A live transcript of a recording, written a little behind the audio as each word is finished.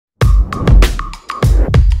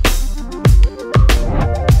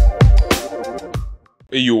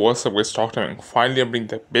Hey, yo, what's up guys, Talk Timing. Finally, I'm bringing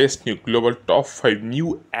the best new global top 5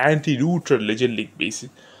 new anti-router Legend League bases.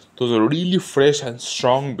 Those are really fresh and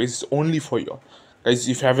strong bases only for you. Guys,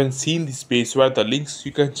 if you haven't seen this base, where the links,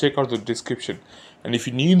 you can check out the description. And if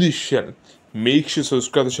you need this channel, make sure to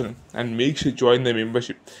subscribe to the channel and make sure to join the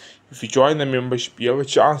membership. If you join the membership, you have a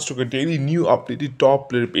chance to get daily new updated top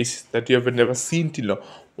player bases that you have never seen till now.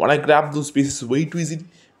 When I grab those bases way too easily,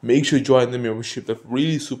 make sure you join the membership. That's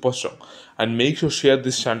really super strong. And make sure to share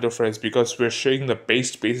this channel to friends, because we're sharing the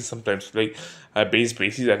base bases sometimes, like base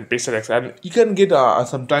bases and base attacks, and you can get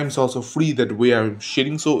sometimes also free that way I'm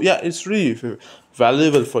sharing. So yeah, it's really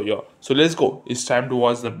valuable for you. So let's go. It's time to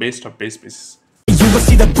watch the best of base bases. You will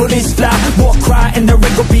see the bullets fly, war cry, and there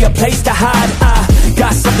ain't gonna be a place to hide. I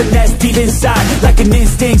got something that's deep inside, like an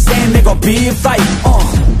instinct saying there gon' be a fight.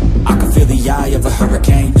 I can feel the eye of a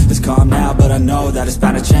hurricane. It's calm now, but I know that it's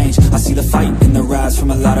bound to change. I see the fight in the rise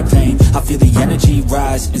from a lot of pain. I feel the energy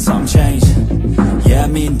rise and something change. Yeah,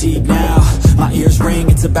 I'm in deep now. My ears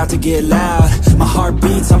ring, it's about to get loud. My heart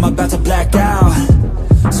beats, I'm about to black out.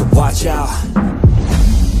 So watch out.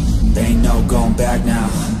 They ain't no going back now.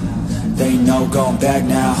 They ain't no going back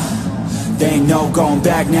now. They ain't no going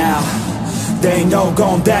back now. They ain't no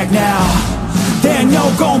going back now. They ain't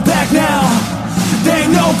no going back now. They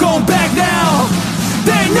ain't no going back now.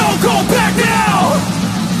 They ain't no going back now.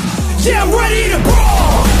 Yeah, I'm ready to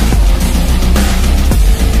brawl.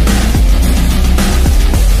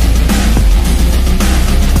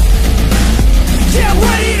 Yeah, I'm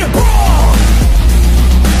ready to brawl.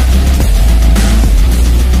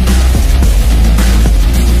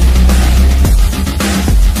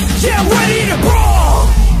 Yeah, I'm ready to brawl.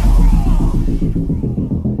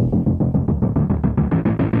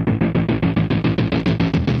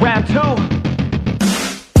 Round two.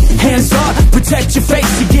 Hands up, protect your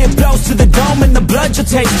face. You get blows to the dome and the blood you'll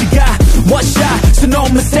taste. You got one shot, so no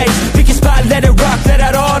mistakes. Pick your spot, let it rock, let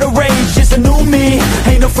out all the rage. It's a new me,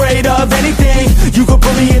 ain't afraid of anything. You could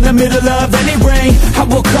put me in the middle of any ring. I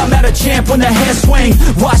will come out a champ when the hands swing.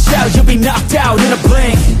 Watch out, you'll be knocked out in a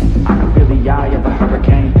blink. I can feel the eye of a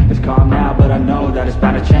hurricane. It's calm now, but I know that it's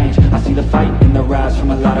bound to change. I see the fight in the rise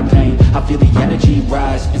from a lot of pain. I feel the energy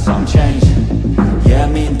rise and something change. Yeah,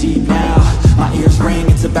 I'm in deep now. My ears ring,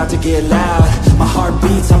 it's about to get loud. My heart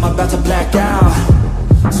beats, I'm about to black out.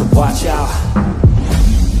 So watch out.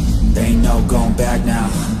 They ain't no going back now.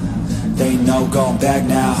 They ain't no going back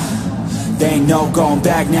now. They ain't no going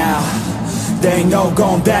back now. They ain't no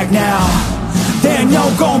going back now. They ain't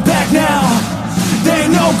no going back now. They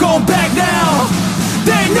ain't no going back now.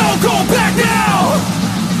 They ain't no going back now.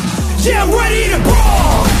 Yeah, I'm ready to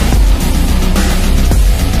brawl.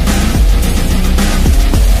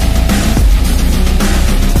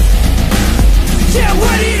 Yeah, I'm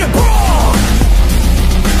ready to brawl.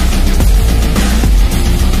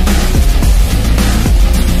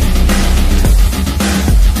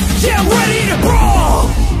 Yeah, I'm ready to brawl.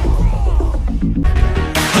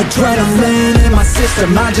 Adrenaline in my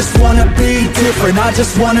system. I just wanna be different. I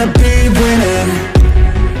just wanna be winning.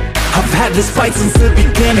 I've had this fight since the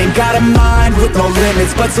beginning. Got a mind with no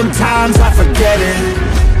limits, but sometimes I forget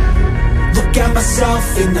it. Look at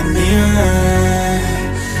myself in the mirror.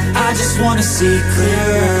 I just wanna see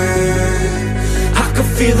clearer. I can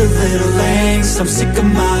feel a little angst. I'm sick of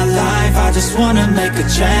my life. I just wanna make a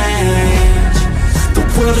change. The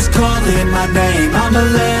world is calling my name. I'm a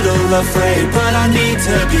little afraid, but I need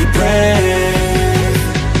to be brave.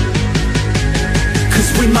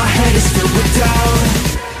 Cause when my head is filled with doubt,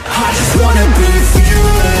 I just wanna be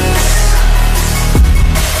fearless.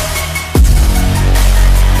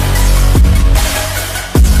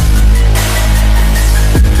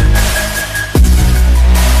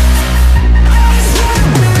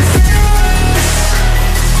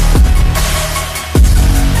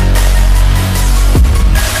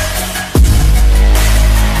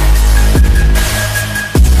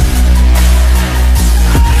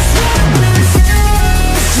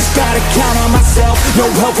 No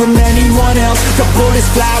help from anyone else. The bullets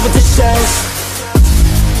fly with the shells.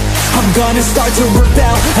 I'm gonna start to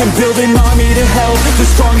rebel and build an army to help. The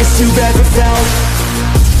strongest you've ever felt.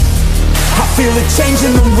 I feel a change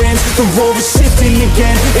in the winds. The road is shifting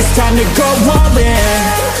again. It's time to go all in.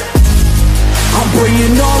 I'm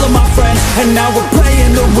bringing all of my friends, and now we're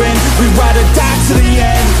playing to win. We ride or die to the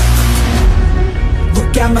end.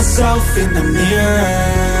 Look at myself in the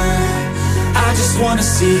mirror. I just wanna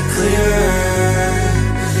see clearer.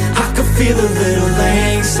 I can feel a little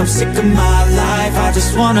angst. I'm sick of my life. I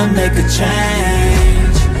just wanna make a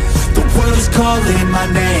change. The world is calling my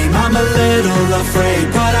name. I'm a little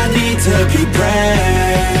afraid, but I need to be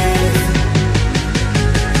brave.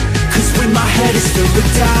 Cause when my head is to the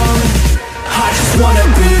down. I just wanna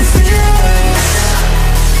be fearless.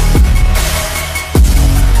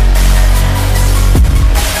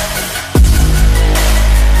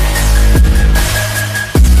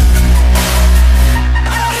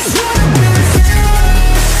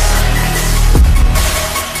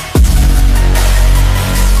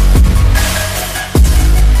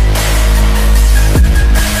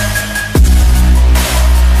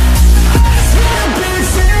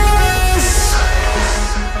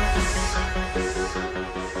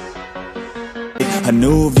 A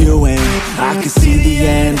new viewing, I can see the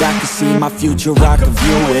end, I can see my future, I can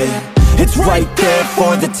view it. It's right there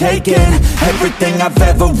for the taking. Everything I've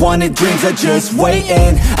ever wanted, dreams are just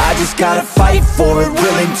waiting. I just gotta fight for it,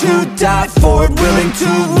 willing to die for it, willing to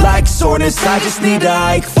like soreness, I just need to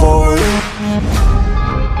hike for it.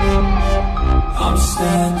 I'm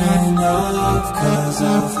standing up 'cause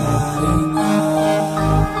I've had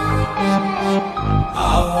enough.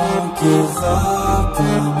 I won't give up,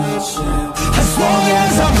 I'm a champion. As long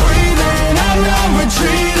as I'm breathing, I'm not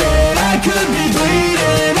retreating. I could be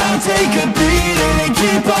bleeding, I'll take a beating and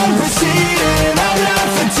keep on proceeding. I'm not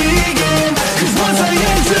fatiguing, 'cause once I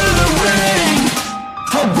enter the ring,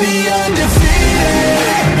 I'll be undefeated.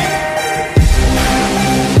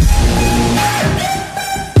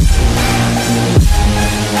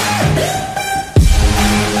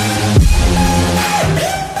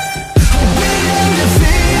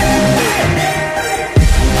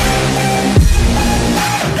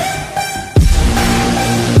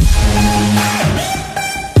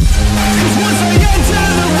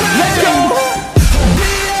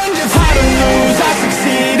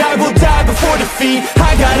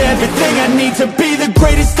 I got everything I need to be the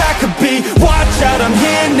greatest I could be. Watch out, I'm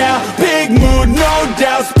here now. Big mood, no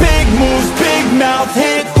doubts. Big moves, big mouth.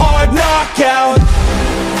 Hit hard, knockout.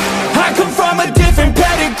 I come from a different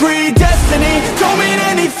pedigree. Destiny don't mean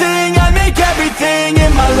anything. I make everything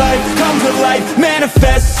in my life come to life.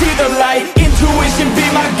 Manifest, see the light. Intuition be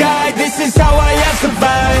my guide. This is how I have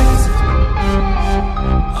survived.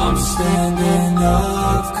 I'm standing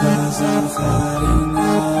up 'cause I've had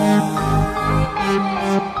enough.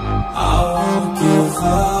 I won't give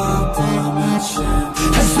up, I'm a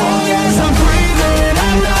champion. As long as I'm breathing,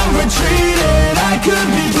 I'm not retreating. I could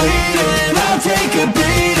be bleeding, I'll take a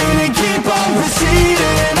beating and keep on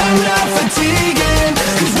proceeding. I'm not fatiguing,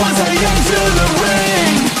 'cause once I enter the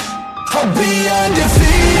ring, I'll be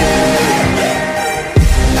undefeated.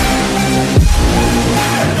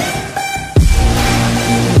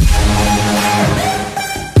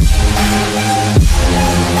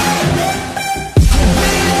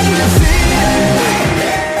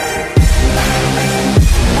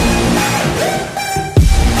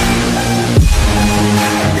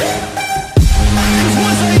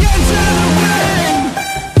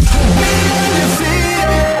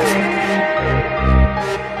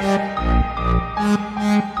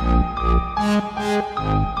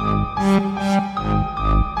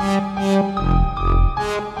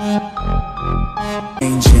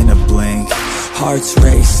 In a blink, hearts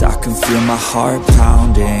race, I can feel my heart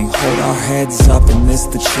pounding. Hold our heads up and this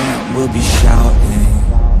the chant we'll be shouting.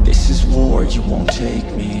 This is war, you won't take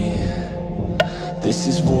me. This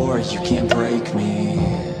is war, you can't break me.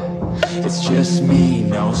 It's just me,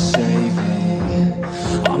 no saving.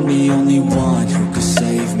 I'm the only one who could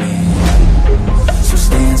save me. So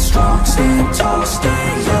stand strong, stand tall, stay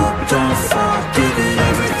up, don't fall. Give it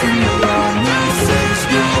everything you got. No face,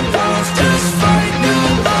 no walls, just fight, no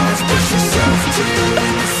odds. Push yourself to the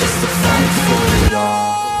limit, it's the fight for it all.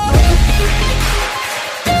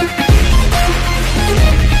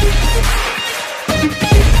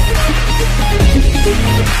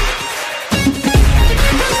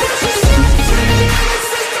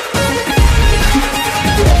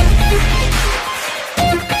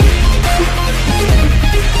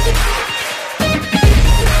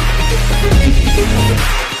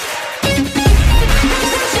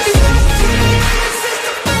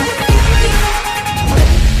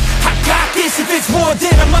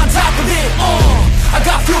 Then I'm on top of it, I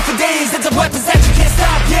got fuel for days, it's a weapons that you can't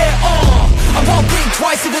stop, yeah, I won't think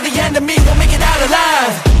twice, either the enemy won't make it out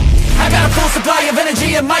alive. I got a full supply of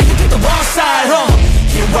energy and might pick the wrong side,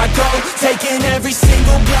 Here I go, taking every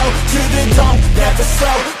single blow to the dome, never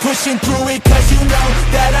slow, pushing through it 'cause you know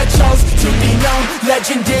that I chose to be known,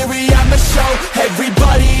 legendary, I'ma show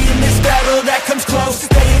everybody in this battle that comes close,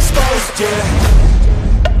 stay exposed, yeah.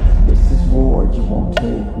 This is war, you won't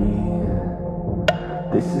take me.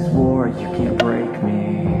 This is war, you can't break me.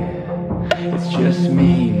 It's just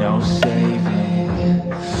me, no saving.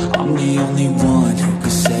 I'm the only one who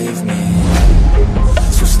could save me.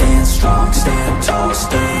 So stand strong, stand tall,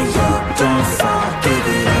 stay up, don't fall. give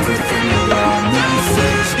it